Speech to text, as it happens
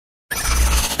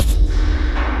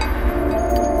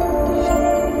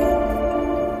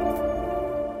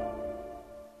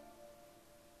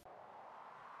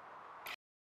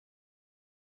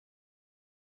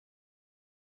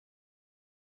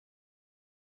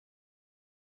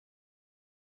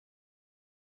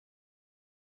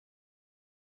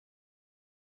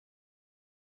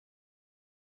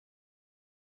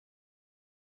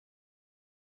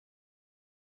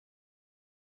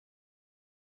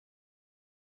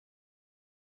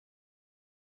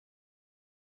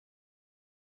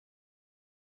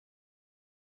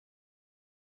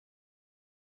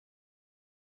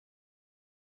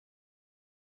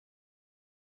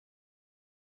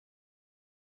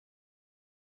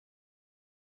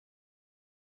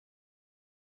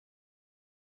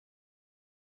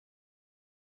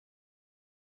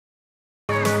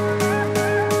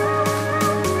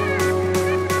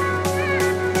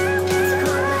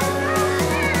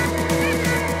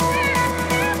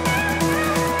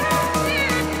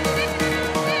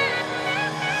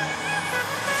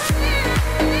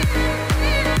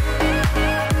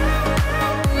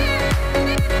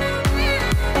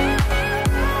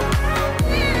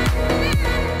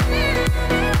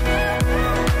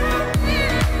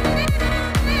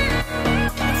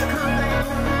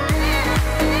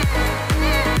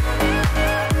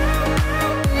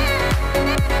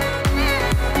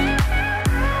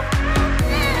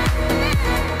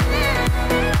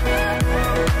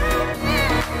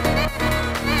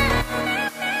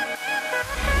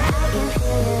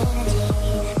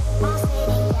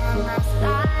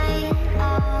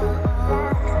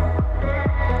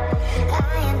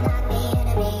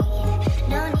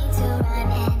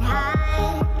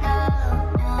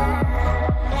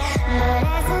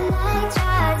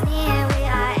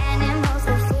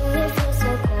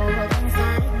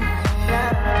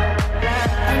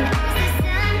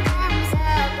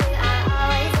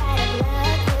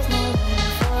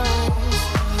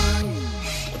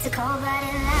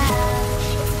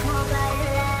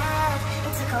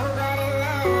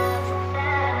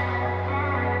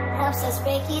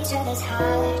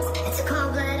It's a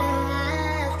cold-blooded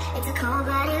love. It's a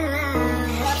cold-blooded love.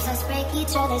 Helps us break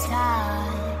each other's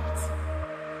hearts.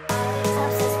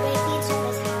 Helps us break each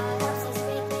other's hearts. Helps us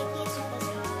break each other's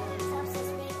hearts. Helps us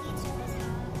break each other's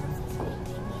hearts.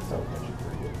 So much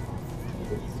for you.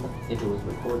 If it was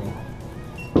recording.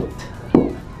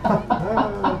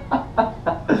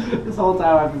 This whole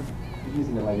time I've been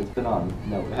using it like it's been on.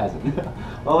 No, it hasn't.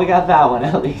 Well, we got that one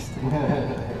at least.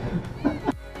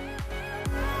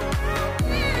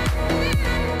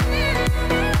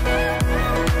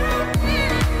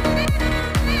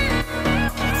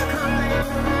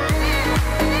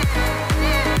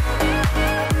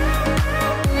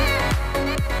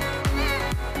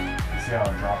 See how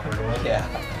it dropped right away? Yeah.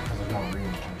 Because there's no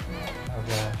ring.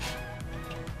 Okay.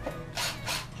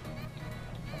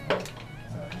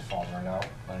 It just falls right out.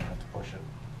 I didn't have to push it.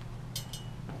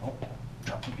 Oh,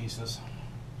 dropped in pieces.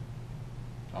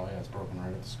 Oh yeah, it's broken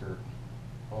right at the skirt.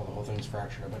 Oh, the whole thing's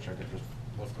fractured. I bet you I could just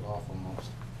lift it off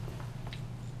almost.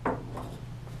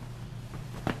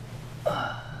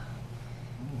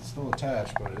 It's still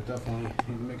attached, but it definitely need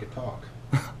to make it talk.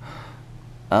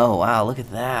 Oh wow, look at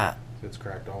that. It's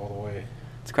cracked all the way.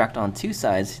 It's cracked on two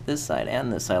sides, this side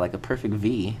and this side, like a perfect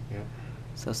V. Yep.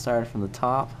 So started from the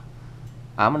top.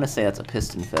 I'm gonna say that's a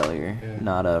piston failure, Yeah.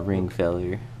 not a ring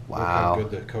failure. Look how Wow. good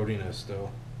the coating is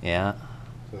still. Yeah,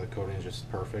 So the coating is just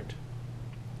perfect.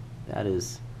 that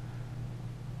is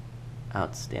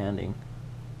outstanding.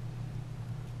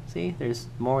 See, there's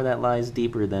more that lies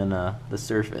deeper than the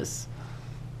surface.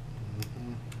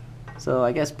 So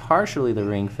I guess partially the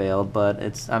ring failed,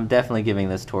 but I'm definitely giving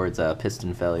this towards a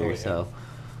piston failure. Oh, yeah. So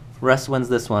Russ wins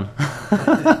this one.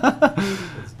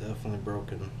 It's definitely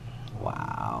broken.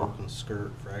 Wow. Broken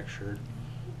skirt, fractured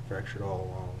all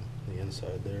along the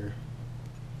inside there.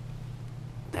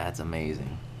 That's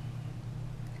amazing.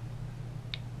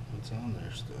 It's on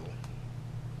there still.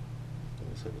 It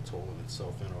looks like it's holding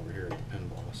itself in over here at the pin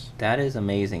boss. That is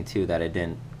amazing too, that it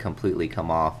didn't completely come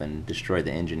off and destroy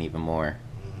the engine even more.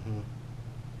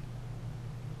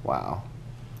 Wow.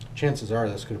 Chances are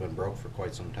this could have been broke for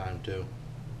quite some time too.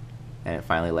 And it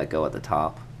finally let go at the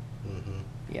top.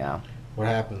 Yeah. What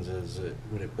happens is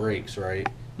when it breaks, right,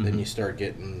 then you start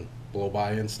getting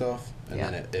blow-by and stuff, and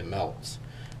Yeah. then it melts.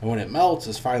 And when it melts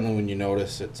is finally when you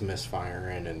notice it's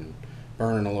misfiring and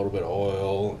burning a little bit of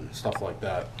oil and stuff like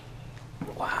that.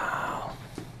 Wow.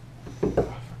 Look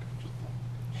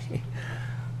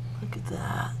at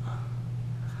that.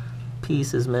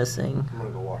 Piece is missing. I'm gonna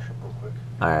go wash up real quick.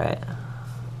 Alright.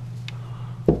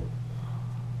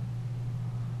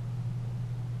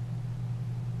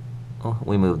 Oh,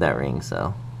 we moved that ring,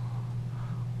 so.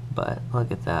 But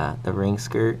look at that. The ring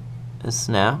skirt is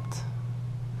snapped.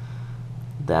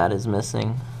 That is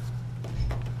missing.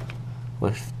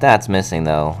 If that's missing,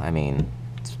 though, I mean,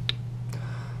 it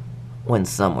went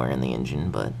somewhere in the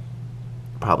engine, but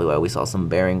probably why we saw some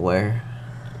bearing wear.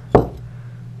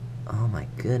 Oh my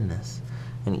goodness.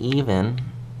 And even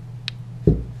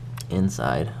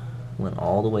inside, went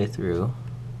all the way through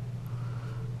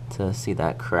to see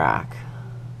that crack.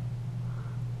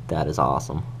 That is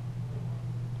awesome.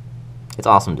 It's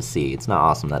awesome to see. It's not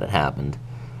awesome that it happened.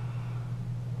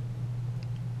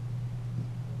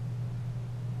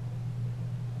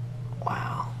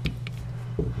 Wow.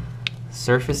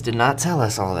 Surface did not tell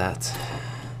us all that.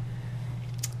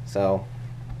 So,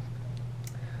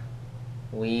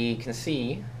 we can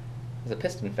see the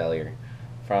piston failure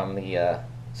from the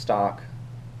stock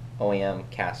OEM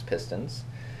cast pistons.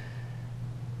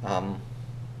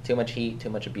 Too much heat, too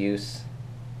much abuse.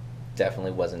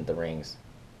 Definitely wasn't the rings.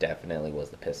 Definitely was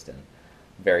the piston.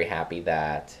 Very happy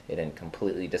that it didn't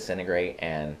completely disintegrate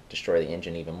and destroy the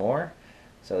engine even more.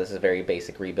 So this is a very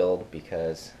basic rebuild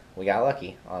because we got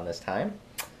lucky on this time.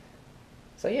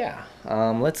 So yeah,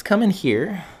 let's come in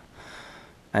here.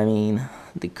 I mean,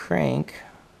 the crank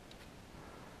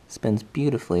spins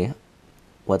beautifully.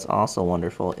 What's also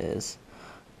wonderful is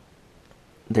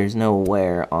there's no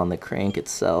wear on the crank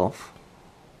itself.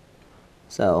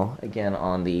 So again,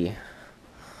 on the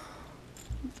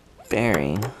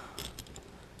bearing,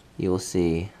 you will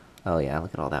see, oh yeah,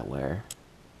 look at all that wear.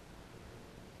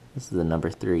 This is the number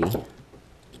 3.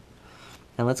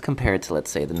 And let's compare it to,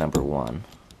 let's say, the number 1.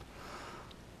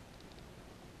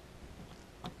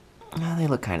 They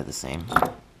look kind of the same.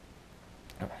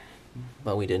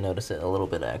 But we did notice a little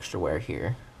bit of extra wear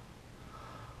here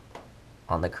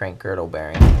on the crank girdle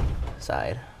bearing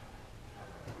side.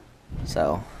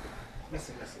 So,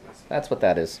 that's what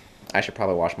that is. I should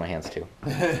probably wash my hands too.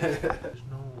 There's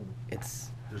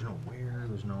no wear,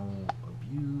 there's no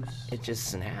abuse. It just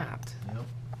snapped. Yep.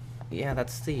 Yeah,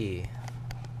 that's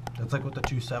like what the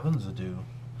 2.7s would do.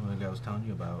 Like I was telling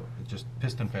you about, it's just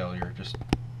piston failure, just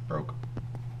broke.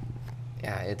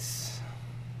 Yeah,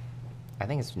 I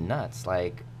think it's nuts.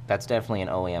 Like, that's definitely an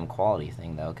OEM quality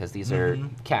thing, though, because these are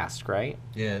cast, right?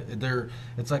 Yeah, it's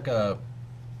kind of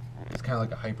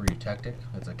like a hyper eutectic.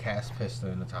 It's a cast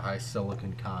piston. It's a high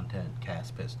silicon content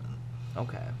cast piston.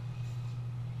 Okay.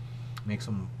 Makes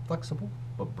them flexible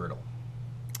but brittle.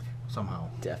 Somehow.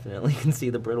 Definitely can see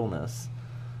the brittleness.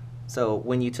 So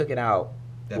when you took it out,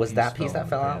 was that piece that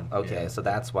fell out? Okay, yeah. So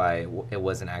that's why it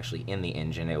wasn't actually in the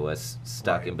engine. It was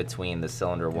stuck in between the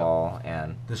cylinder wall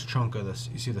and... This chunk of this,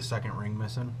 you see the second ring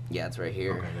missing? Yeah, it's right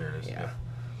here. Okay, there it is. Yeah.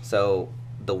 So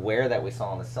the wear that we saw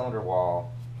on the cylinder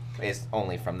wall is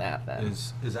only from that then?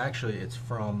 Is actually, it's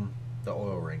from the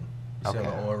oil ring. You see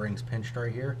how the oil ring's pinched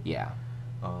right here? Yeah.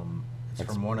 It's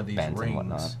from one of these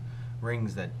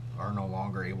rings that are no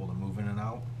longer able to move in and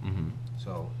out.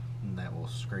 So that will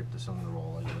scrape the cylinder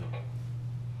wall lightly.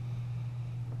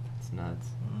 It's nuts.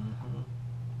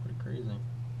 Pretty crazy.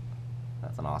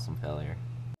 That's an awesome failure.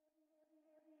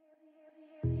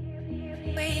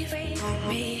 Wait on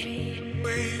me,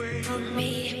 wait on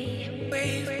me,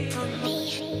 wait on me, wait on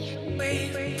me,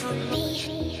 wait on me,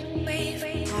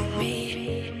 wait on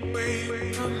me,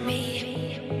 wait on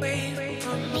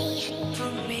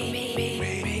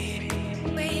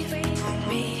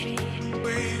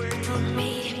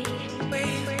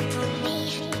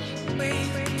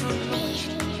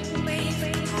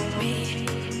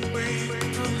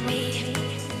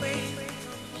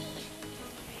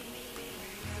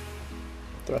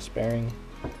Thrust bearing.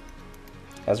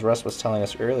 As Russ was telling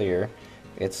us earlier,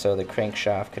 it's so the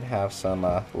crankshaft could have some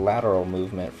lateral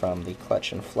movement from the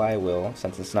clutch and flywheel,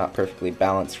 since it's not perfectly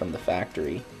balanced from the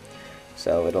factory.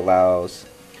 So it allows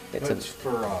it to... It's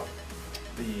for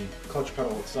the clutch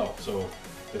pedal itself. So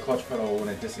the clutch pedal, when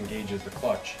it disengages the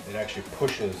clutch, it actually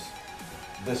pushes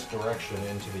this direction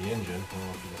into the engine. I don't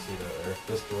know if you can see that there.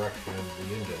 This direction into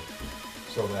the engine,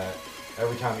 so that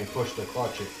every time you push the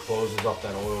clutch, it closes up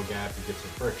that oil gap, you get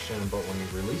some friction, but when you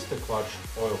release the clutch,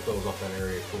 oil fills up that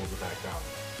area, cools it back down.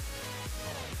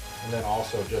 And then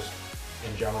also just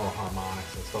in general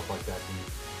harmonics and stuff like that,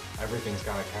 everything's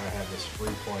got to kind of have this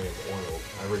free play of oil.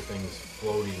 Everything's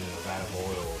floating in a vat of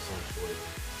oil, essentially.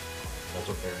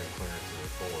 That's what bearing clearances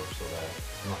are for, so that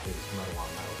nothing's metal on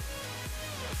metal.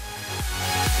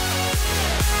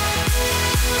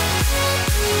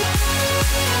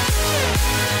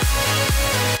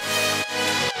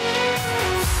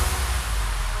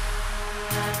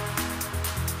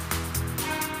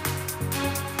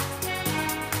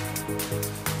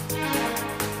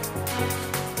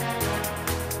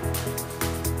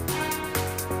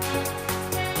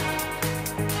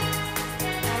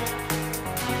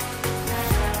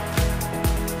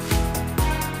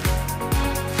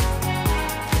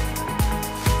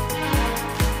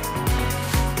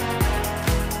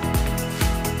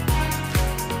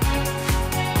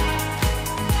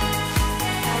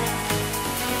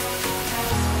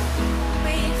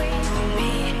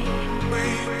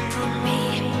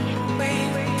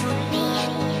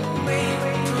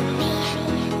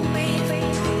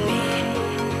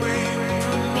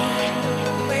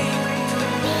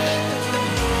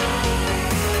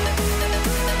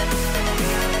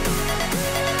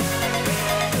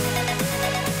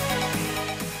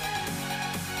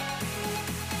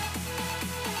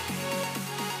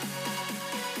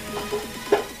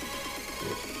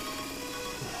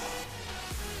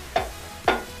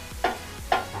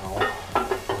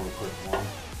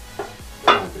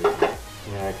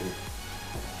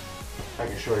 I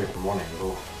can show you from one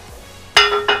angle.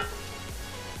 Like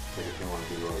if you want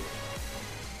to do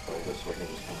like this way, I can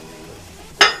just kind of move it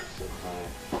sit high.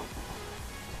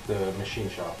 The machine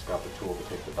shop's got the tool to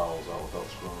take the dowels out without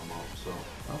screwing them up. So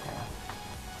Okay.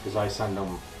 because I send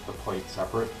them the plate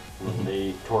separate, and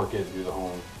they torque it, do the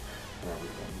hone, and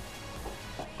everything.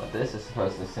 But this is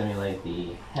supposed to simulate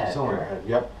the head. Cylinder head.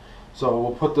 Yep. So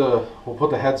we'll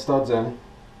put the head studs in,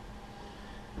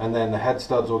 and then the head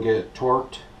studs will get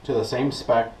torqued to the same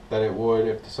spec that it would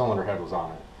if the cylinder head was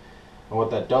on it. And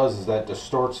what that does is that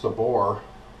distorts the bore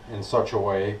in such a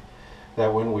way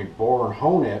that when we bore and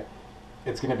hone it,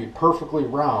 it's going to be perfectly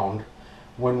round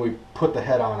when we put the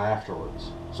head on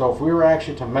afterwards. So if we were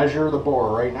actually to measure the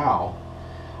bore right now,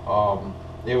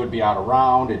 it would be out of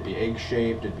round, it'd be egg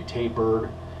shaped, it'd be tapered,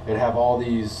 it'd have all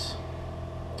these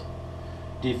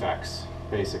defects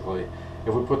basically.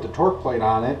 If we put the torque plate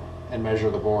on it and measure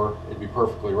the bore, it'd be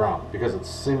perfectly round because it's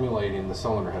simulating the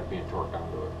cylinder head being torqued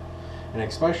onto it. And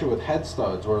especially with head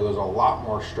studs where there's a lot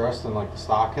more stress than like the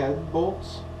stock head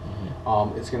bolts,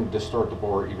 it's going to distort the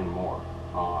bore even more.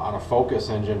 On a Focus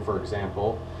engine, for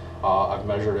example, I've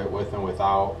measured it with and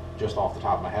without, just off the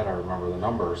top of my head I remember the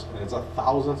numbers, and it's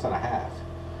 1/1000th,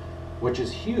 which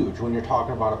is huge when you're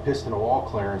talking about a piston to wall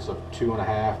clearance of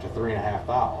 2.5 to 3.5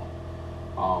 thou.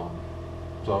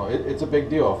 So it's a big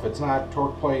deal. If it's not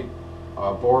torque plate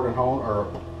bored and honed, or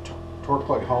torque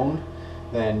plate honed,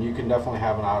 then you can definitely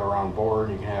have an out around board.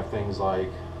 You can have things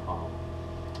like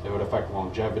it would affect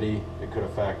longevity. It could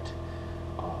affect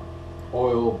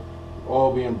oil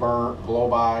being burnt, blow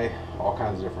by, all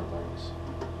kinds of different things.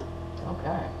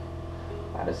 Okay.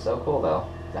 That is so cool though,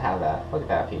 to have that. Look at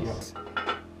that piece.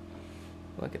 Yep.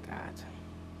 Look at that.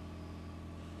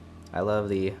 I love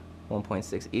the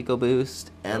 1.6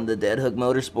 EcoBoost and the Deadhook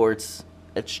Motorsports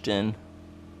etched in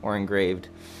or engraved.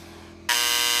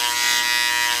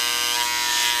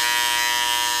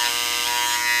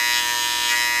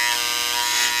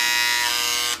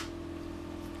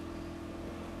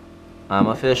 I'm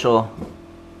official.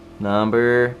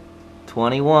 Number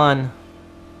 21.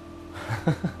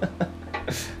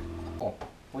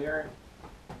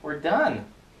 We're done.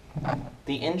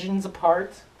 The engine's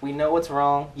apart. We know what's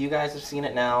wrong. You guys have seen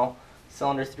it now.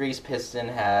 Cylinder 3's piston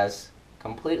has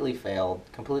completely failed,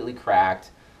 completely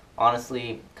cracked.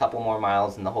 Honestly, a couple more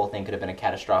miles and the whole thing could have been a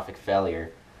catastrophic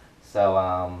failure.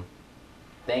 So,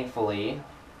 thankfully,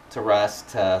 to Russ,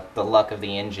 to the luck of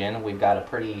the engine, we've got a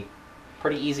pretty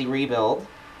easy rebuild.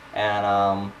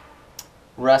 And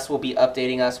Russ will be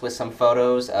updating us with some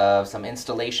photos of some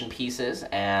installation pieces,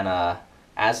 and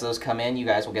as those come in, you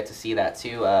guys will get to see that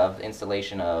too, of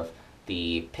installation of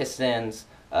the pistons,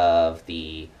 of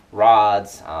the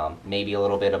rods, maybe a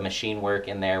little bit of machine work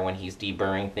in there when he's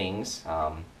deburring things.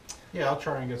 Yeah, I'll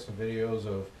try and get some videos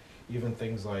of even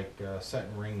things like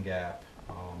setting ring gap,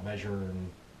 measuring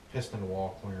piston to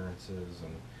wall clearances,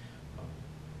 and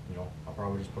you know, I'll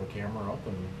probably just put a camera up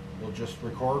and we'll just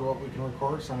record what we can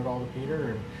record, send it all to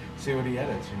Peter, and see what he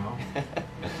edits, you know.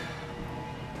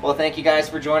 Well, thank you guys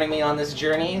for joining me on this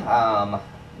journey. I'll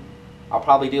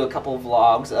probably do a couple of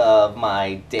vlogs of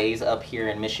my days up here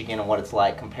in Michigan and what it's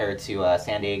like compared to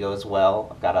San Diego as well.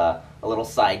 I've got a little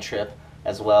side trip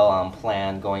as well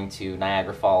planned, going to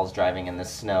Niagara Falls, driving in the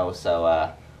snow.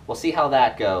 So we'll see how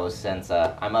that goes. Since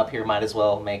I'm up here, might as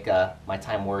well make my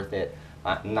time worth it.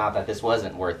 Not that this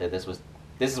wasn't worth it. This was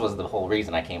the whole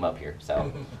reason I came up here.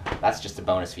 So that's just a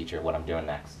bonus feature of what I'm doing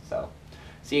next. So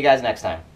see you guys next time.